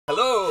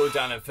Hello,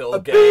 Dan and Phil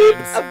Games.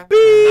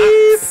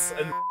 Max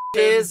and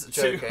is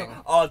to joking.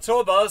 our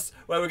tour bus,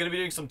 where we're going to be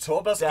doing some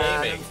tour bus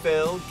Dan gaming. and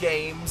Phil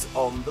Games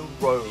on the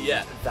road.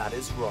 Yeah. That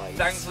is right.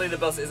 Thankfully, the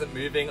bus isn't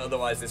moving,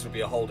 otherwise this would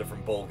be a whole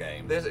different ball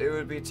game. It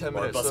would be 10 Or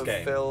a minutes bus of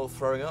game. Phil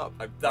throwing up.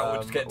 That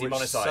would get which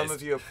demonetised. some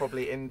of you are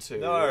probably into,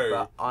 No.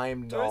 but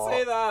I'm not. Don't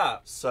say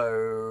that.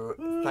 So,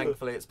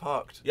 thankfully it's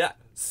parked. Yeah,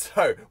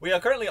 so we are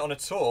currently on a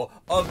tour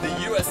of the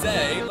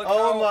USA. Look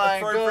Oh how my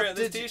appropriate god.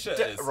 this t-shirt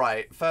is.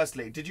 Right,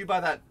 firstly, did you buy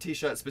that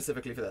t-shirt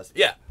specifically for this?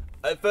 Yeah.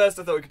 At first,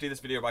 I thought we could do this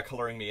video by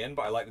colouring me in,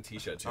 but I like the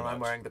t-shirt too And much. I'm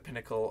wearing the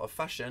pinnacle of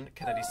fashion,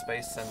 Kennedy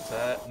Space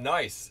Center,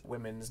 Nice.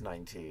 women's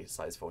 90,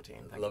 size 14.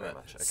 Thank Love you very it.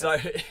 much. Okay. So,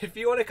 if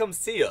you want to come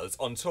see us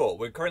on tour,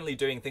 we're currently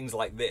doing things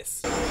like this.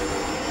 That's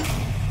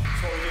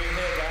what we're doing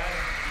here, Dan.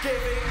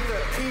 Giving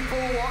the people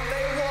what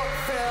they want,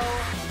 Phil.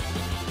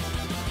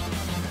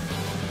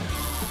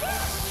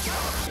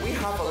 We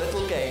have a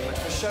little game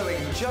for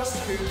showing just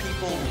who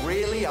people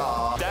really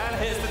are. Dan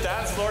hits the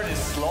dance floor in his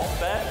slop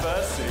bear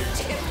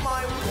fursuit. In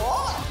my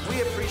what? We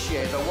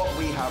appreciate that what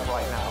we have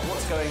right now,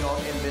 what's going on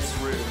in this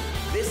room,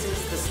 this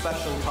is the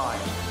special time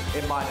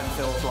in mine and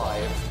Phil's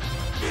lives.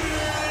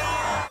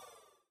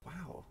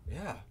 Wow.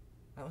 Yeah,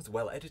 that was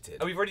well edited.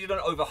 And we've already done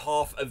over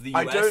half of the US.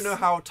 I don't know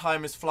how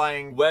time is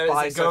flying Where is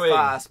by it so going?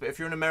 fast, but if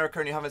you're in America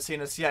and you haven't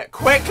seen us yet,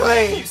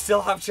 quickly! You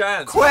still have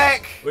chance.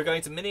 Quick! We're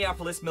going to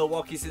Minneapolis,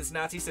 Milwaukee,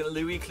 Cincinnati, St.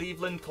 Louis,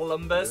 Cleveland,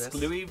 Columbus,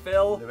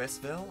 Louisville,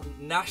 Louisville,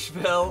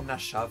 Nashville,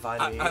 Nasha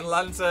Valley,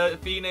 Atlanta,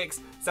 Phoenix,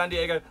 San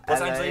Diego, Los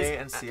LA, Angeles,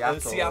 and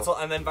Seattle.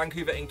 and then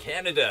Vancouver in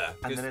Canada.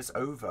 and then it's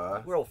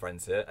over. We're all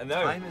friends here. And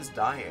no, Time is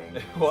dying.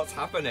 what's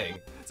happening?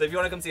 So if you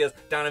want to come see us,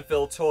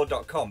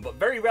 danandphiltour.com. But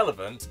very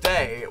relevant.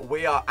 Today,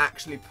 we are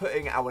actually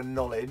putting our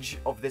knowledge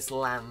of this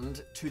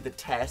land to the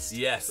test.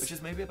 Yes. Which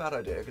is maybe a bad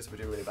idea because we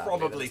do really bad.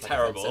 Probably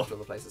terrible. All the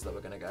places that we're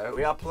going to go.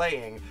 We are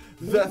playing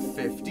the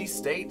 50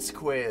 States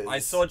quiz. I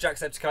saw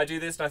Jacksepticeye do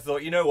this and I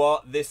thought, you know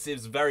what? This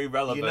is very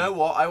relevant. You know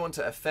what? I want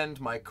to offend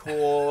my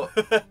core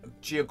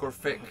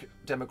geographic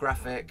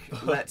demographic.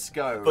 Let's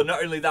go. But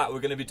not only that, we're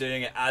going to be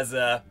doing it as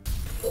a...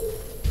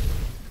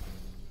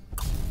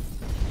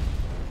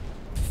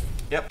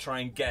 Yep. Try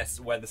and guess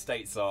where the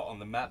states are on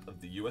the map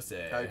of the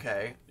USA.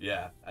 Okay.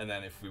 Yeah, and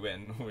then if we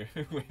win, we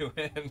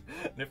win.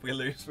 And if we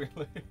lose, we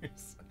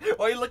lose.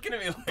 Why are you looking at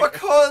me like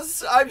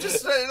Because I'm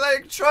just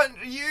like trying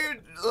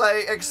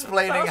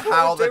explaining That's what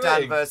how we're the Dan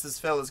doing. versus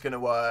Phil is going to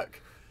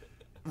work.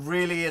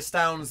 Really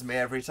astounds me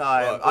every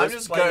time. Right, I'm let's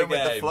just play going the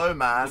with the game. flow,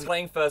 man. We're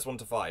playing first 1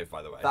 to 5,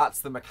 by the way.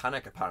 That's the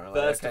mechanic, apparently.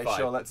 First Okay, to 5.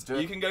 sure, let's do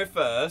it. You can go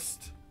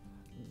first.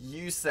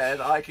 You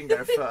said I can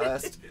go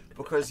first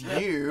because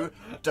you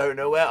don't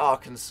know where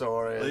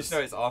Arkansas At is. least you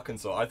know it's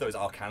Arkansas. I thought it was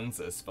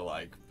Arkansas for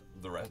like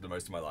the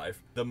most of my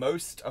life. The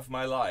most of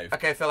my life.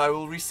 Okay, Phil, I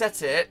will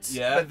reset it.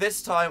 Yeah. But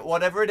this time,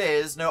 whatever it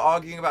is, no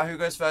arguing about who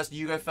goes first.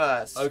 You go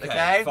first.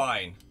 Okay,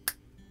 fine.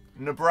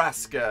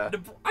 Nebraska.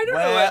 I don't know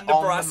where on the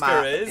Nebraska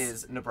map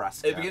is.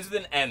 Nebraska. It begins with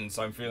an N,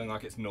 so I'm feeling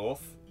like it's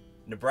north.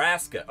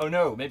 Nebraska. Oh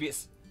no, maybe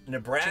it's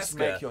Nebraska. Just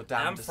make your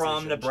damn I'm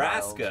from decision,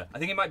 Nebraska. child. I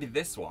think it might be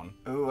this one.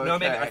 Ooh, okay. No,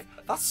 maybe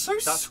that's so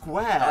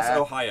square. That's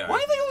Ohio. Why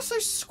are they all so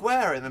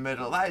square in the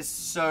middle? That is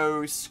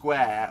so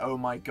square. Oh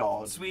my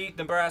god. Sweet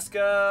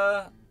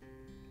Nebraska.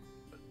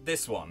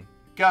 This one.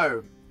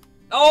 Go.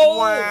 Oh,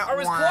 I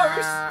was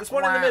close. This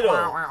one in the middle.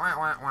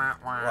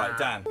 Right,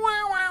 Dan.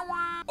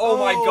 Oh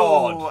my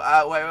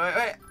god.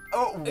 Wait.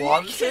 Oh, you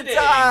one to kidding?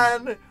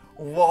 Dan.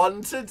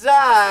 One to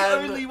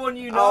Dan. The only one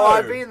you know. Oh,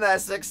 I've been there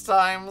 6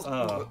 times.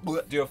 Oh.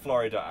 Do a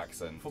Florida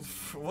accent.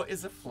 What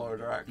is a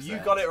Florida accent? You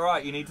got it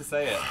right. You need to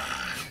say it.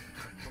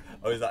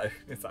 Oh, is that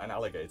an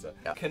alligator?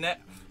 Yeah.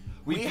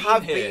 We've We been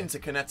have here. been to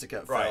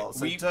Connecticut, Phil, Right,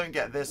 so don't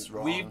get this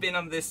wrong. We've been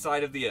on this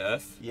side of the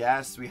earth.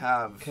 Yes, we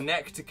have.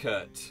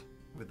 Connecticut.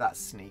 With that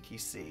sneaky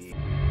sea.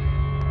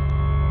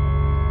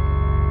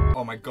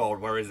 Oh my god,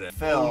 where is it?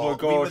 Phil, oh my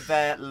we were gosh.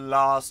 there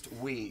last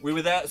week. We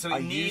were there, so Are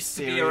it you needs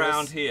to be serious?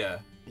 around here.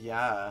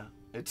 Yeah,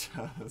 it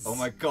does. Oh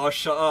my gosh,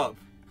 shut up.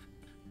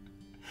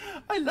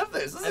 I love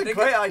this. This is I a think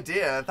great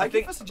idea. Thank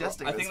you for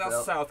suggesting I this, think that's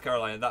Phil. South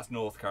Carolina, that's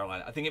North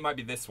Carolina. I think it might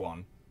be this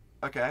one.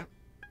 Okay.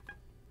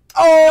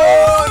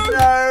 Oh,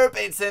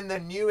 no! It's in the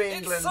New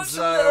England It's such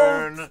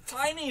zone. a little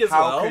tiny as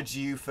How well. could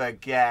you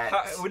forget?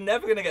 We're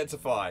never going to get to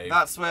 5.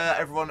 That's where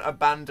everyone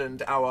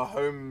abandoned our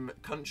home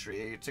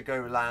country to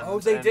go land Oh,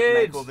 they and did.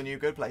 make all the new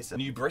good places.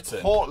 New Britain.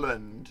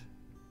 Portland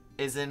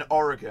is in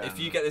Oregon. If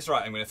you get this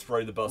right, I'm going to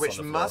throw the bus on the which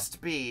floor. must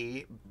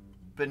be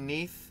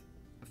beneath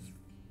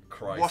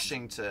Christ.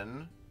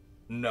 Washington,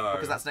 No.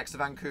 because that's next to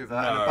Vancouver,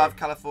 No. and above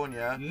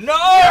California. No!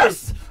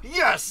 Yes!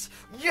 Yes!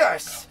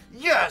 Yes!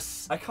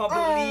 Yes! I can't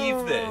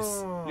believe this.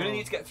 You only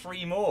need to get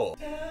 3 more.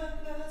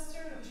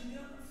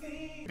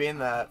 Been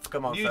there.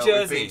 Come on, New Phil.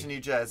 Jersey. We've been to New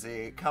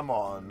Jersey. Come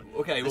on.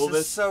 Okay, This well, is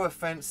this. so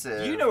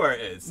offensive. You know where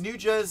it is. New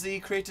Jersey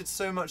created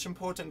so much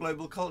important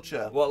global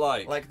culture. What,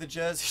 like? Like the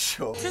Jersey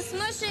Shore. It's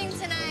smushing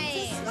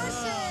tonight.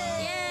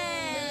 Smushing.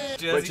 Yeah.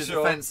 Jersey Which is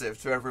Shore. offensive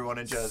to everyone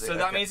in Jersey. So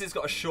that Okay. means it's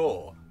got a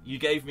shore. You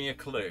gave me a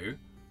clue.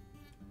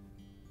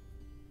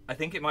 I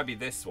think it might be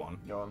this one.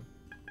 Go on.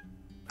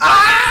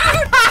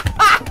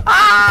 Ah!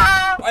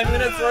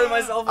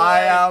 myself away.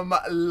 I am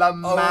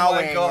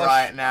lamowing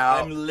right now.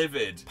 I'm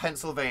livid.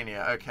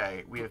 Pennsylvania.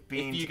 Okay, we have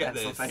been to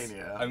Pennsylvania.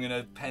 This, I'm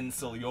gonna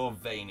pencil your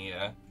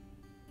Vania.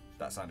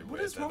 That sounded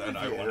weird. What is wrong with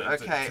I you? wanted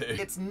Okay,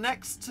 to. it's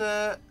next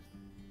to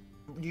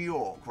New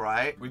York,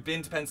 right? We've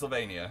been to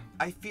Pennsylvania.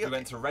 We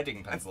went to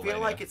Reading, Pennsylvania. I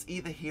feel like it's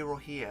either here or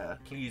here.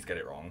 Please get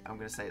it wrong. I'm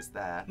gonna say it's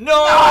there. No!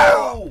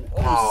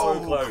 Oh,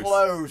 so close.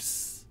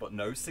 Close. But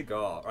no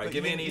cigar. Right, But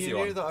give me an easy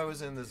one. You knew that I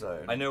was in the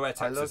zone. I know where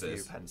Texas I love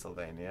is. you,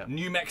 Pennsylvania.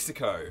 New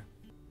Mexico.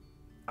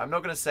 I'm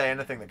not going to say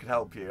anything that could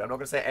help you. I'm not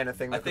going to say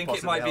anything that could I think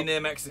it might be help. near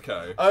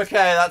Mexico. Okay,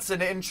 that's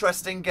an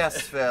interesting guess,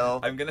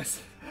 Phil. I'm gonna.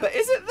 But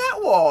is it that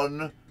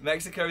one?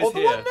 Mexico is or the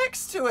here. one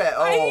next to it?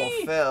 Oh,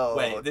 Phil.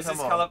 Wait, this come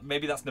is on.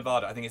 Maybe that's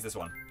Nevada. I think it's this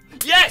one.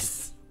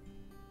 Yes!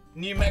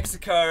 New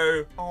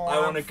Mexico. Oh, I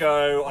want to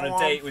go on a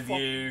date with you.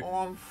 you.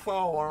 Oh, I'm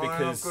Phil.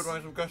 Because good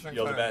ways of guessing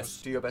you're the things.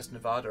 best. Do your best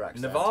Nevada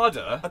accent.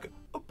 Nevada? Okay.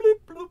 Oh, bloop,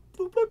 bloop,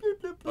 bloop, bloop,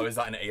 bloop, bloop. Oh, is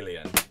that an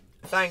alien?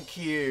 Thank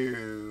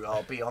you.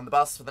 I'll be on the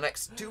bus for the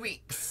next 2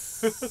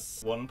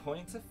 weeks. 1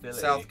 point to Philly.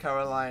 South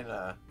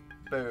Carolina.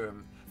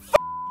 Boom.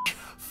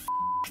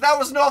 That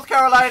was North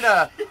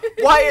Carolina.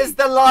 Why is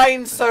the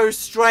line so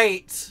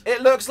straight?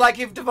 It looks like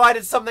you've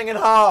divided something in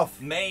half.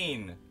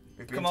 Maine.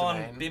 We've been Come to on,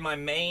 Maine. be my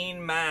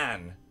main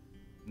man.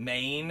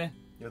 Maine.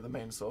 You're the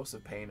main source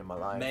of pain in my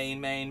life.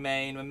 Maine, Maine,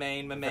 Maine,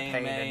 Maine, The Maine,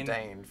 pain Maine. and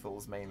Dane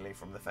falls mainly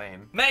from the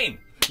fame. Maine!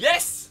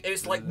 Yes!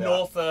 It's like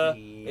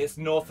Lucky. It's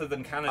norther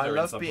than Canada I in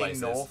love some being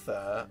places.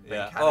 norther than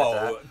Yeah. Canada.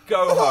 Oh,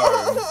 go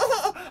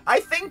home. I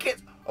think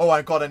it's... Oh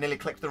my god, I nearly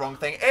clicked the wrong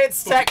thing.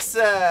 It's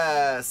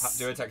Texas!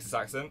 Do a Texas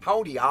accent.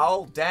 Howdy,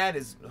 y'all. Dad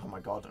is... Oh my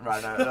god.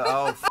 Right, no.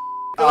 Oh, f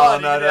God,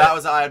 oh no, you did. that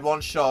was... I had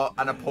one shot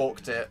and I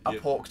porked it. I You-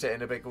 porked it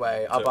in a big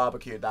way. I So-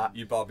 barbecued that.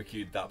 You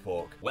barbecued that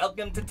pork.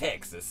 Welcome to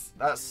Texas.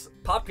 That's...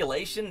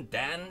 Population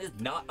Dan is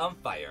not on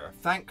fire.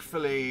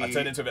 Thankfully... I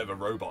turned into a bit of a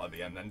robot at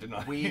the end then, didn't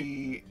I?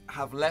 We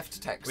have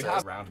left Texas. We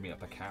have round me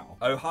up a cow.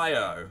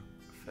 Ohio.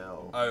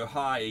 Phil.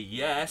 Ohio,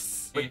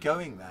 yes. We're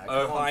going there. Come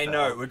Oh, on, I Phil.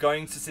 know. We're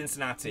going to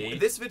Cincinnati.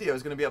 This video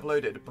is going to be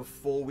uploaded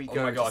before we Oh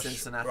go my to gosh.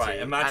 Cincinnati. Right,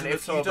 imagine and the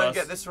if two you of don't us.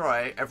 get this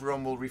right,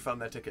 everyone will refund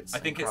their tickets. I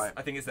think and cry.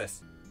 it's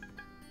this.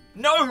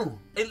 No!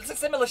 It's a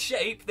similar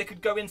shape. They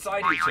could go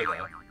inside each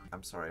other.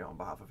 I'm sorry on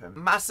behalf of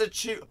him.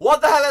 Massachusetts.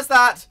 What the hell is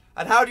that?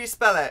 And how do you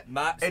spell it?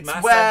 It's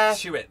where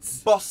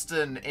Massachusetts.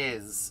 Boston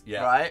is.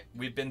 Yeah. Right?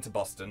 We've been to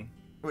Boston.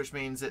 Which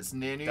means it's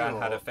near New Dan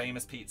York. had a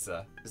famous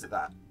pizza. Is it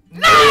that?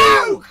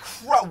 No!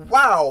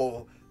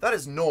 Wow! That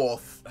is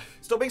north.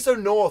 Stop being so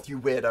north, you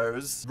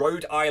weirdos.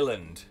 Rhode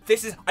Island.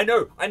 This is, I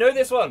know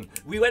this one.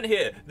 We went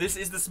here. This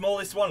is the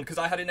smallest one because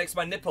I had it next to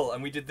my nipple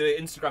and we did the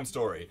Instagram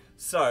story.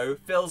 So,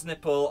 Phil's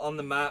nipple on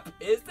the map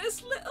is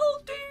this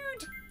little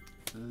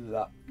dude.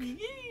 Luck.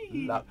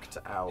 Lucked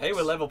out. Hey,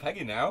 we're level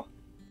Peggy now.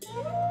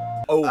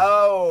 Oh.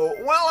 Oh,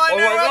 well, I Oh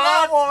know my what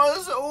that God.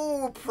 was.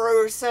 Oh,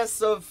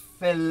 process of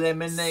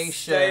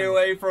elimination. Stay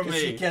away from 'Cause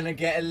me. you're gonna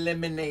get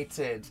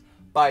eliminated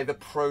by the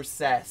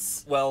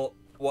process. Well,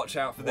 watch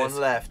out for this. One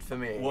left for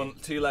me.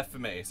 Two left for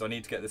me, so I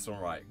need to get this one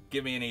right.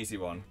 Give me an easy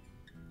one.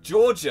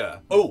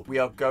 Georgia. Oh, We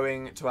are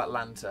going to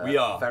Atlanta. We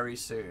are. Very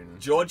soon.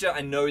 Georgia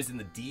I know is in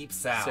the deep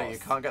south. So you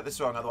can't get this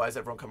wrong, otherwise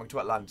everyone coming to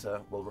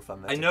Atlanta will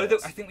refund their I know that,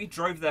 tickets. I think we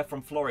drove there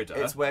from Florida.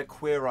 It's where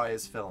Queer Eye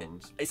is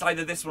filmed. It's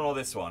either this one or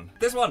this one.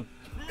 This one!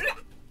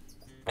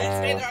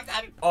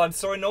 Oh, I'm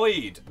so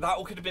annoyed. That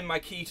could have been my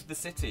key to the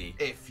city.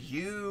 If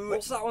you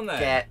What's that one there?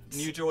 get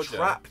New Georgia.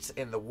 trapped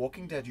in the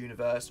Walking Dead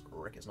universe,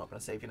 Rick is not going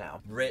to save you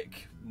now.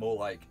 Rick, more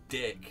like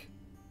Dick.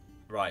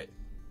 Right.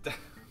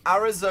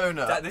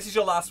 Arizona. This is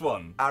your last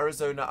one.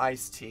 Arizona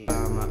iced tea.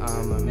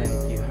 I'ma make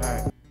you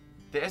hurt.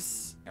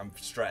 This I'm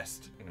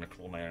stressed. I'm gonna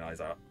claw my own eyes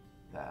out.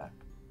 there.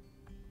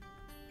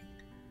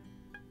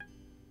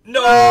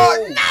 No!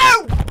 Oh,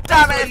 no!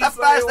 Damn it! It's the That's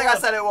what first it thing I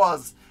was. said it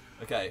was.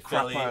 Okay,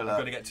 Philly, I'm Crapola.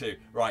 gonna get two.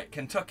 Right,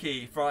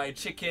 Kentucky Fried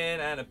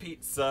Chicken and a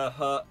Pizza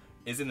Hut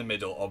is in the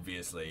middle,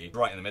 obviously.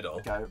 Right in the middle.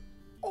 Go.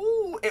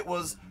 Oh, it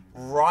was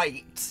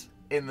right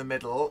in the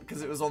middle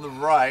because it was on the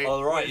right.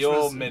 All right, which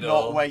your was middle.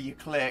 Not where you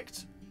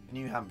clicked.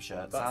 New Hampshire.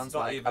 It That's sounds not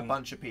like a even-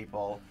 bunch of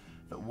people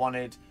that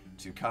wanted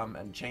to come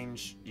and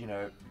change, you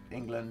know,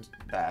 England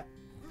there.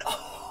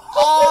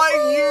 Are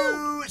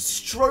you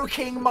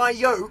stroking my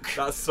yoke?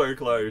 That's so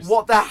close.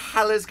 What the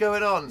hell is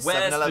going on? West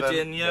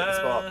 7-Eleven, get the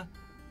spot. Virginia.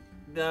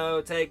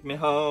 No, take me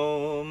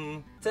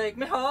home. Take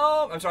me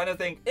home. I'm trying to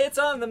think. It's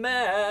on the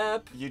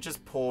map. You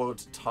just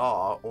poured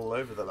tar all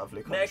over the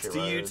lovely country Next to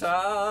road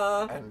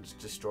Utah. and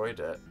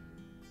destroyed it.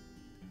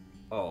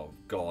 Oh,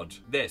 God.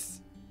 This.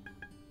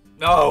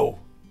 No.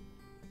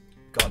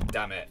 God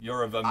damn it.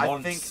 You're a I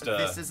monster. think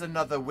this is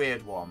another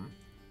weird one.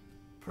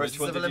 Which Process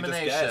one of did you just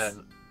elimination.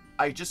 guess?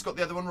 I just got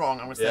the other one wrong.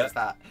 I'm gonna say Yeah. it's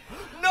that.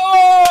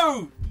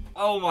 No!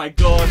 Oh my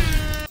god.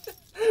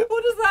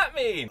 What does that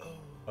mean?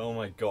 Oh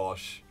my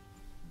gosh.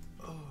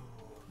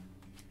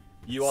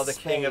 You are the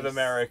king of Space.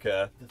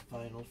 America. The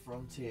final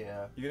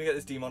frontier. You're gonna get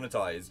this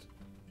demonetized.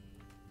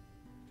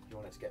 You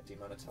want it to get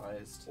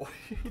demonetized?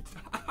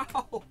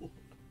 Ow.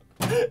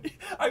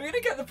 I'm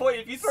gonna get the point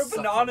if you throw Such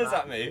a bananas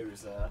mad at me.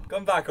 loser.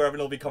 Come back or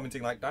everyone will be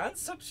commenting like, Dan's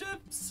such a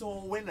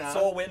Sore winner.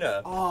 sore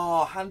winner.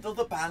 Oh, handle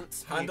the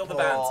bants, Handle the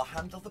people. bants.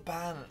 Handle the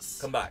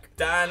bants. Come back.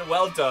 Dan,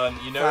 well done.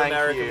 You know Thank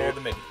America you. more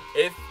than me.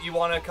 If you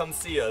want to come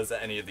see us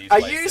at any of these Are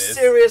places... you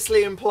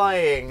seriously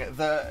implying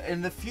that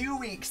in the few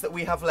weeks that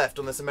we have left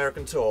on this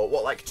American tour,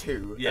 what, like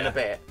 2 and Yeah. a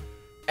bit,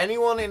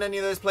 anyone in any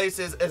of those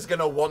places is going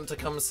to want to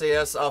come see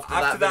us after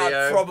After that video?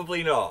 that,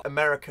 probably not.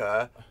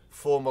 America,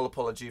 formal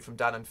apology from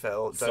Dan and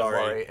Phil. Don't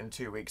Sorry. worry, in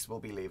 2 weeks we'll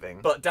be leaving.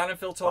 But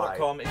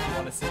danandphiltour.com if you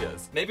want to see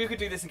us. Maybe we could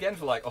do this again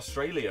for like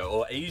Australia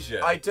or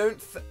Asia. I don't.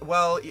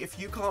 Well, if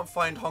you can't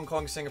find Hong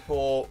Kong,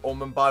 Singapore, or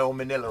Mumbai or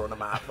Manila on a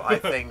map, I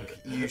think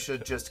you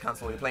should just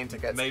cancel your plane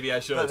tickets. Maybe I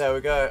should. But there we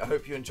go. I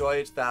hope you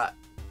enjoyed that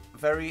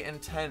very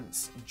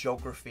intense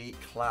geography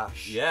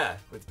clash. Yeah.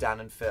 With Dan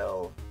and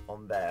Phil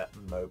on their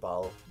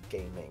mobile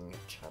gaming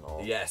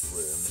channel.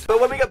 Yes. Room.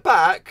 But when we get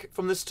back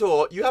from this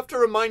tour, you have to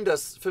remind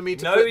us for me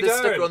to No, put we this don't.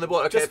 sticker on the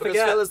board. Okay, Just because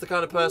forget. Phil is the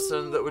kind of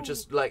person that would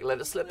just like let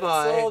it slip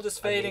by. It's all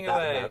just I need fading that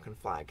away. American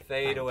flag.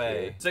 Fade Thank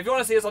away. you. So if you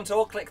want to see us on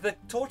tour, click the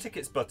tour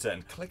tickets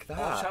button. Click that.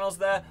 Our channel's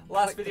there.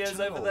 Last Click the video's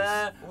over channels.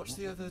 there. Watch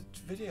the other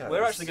videos.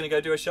 We're actually going to go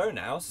do a show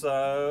now,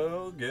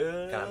 so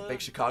good.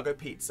 Big Chicago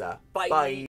pizza. Bye. Bye.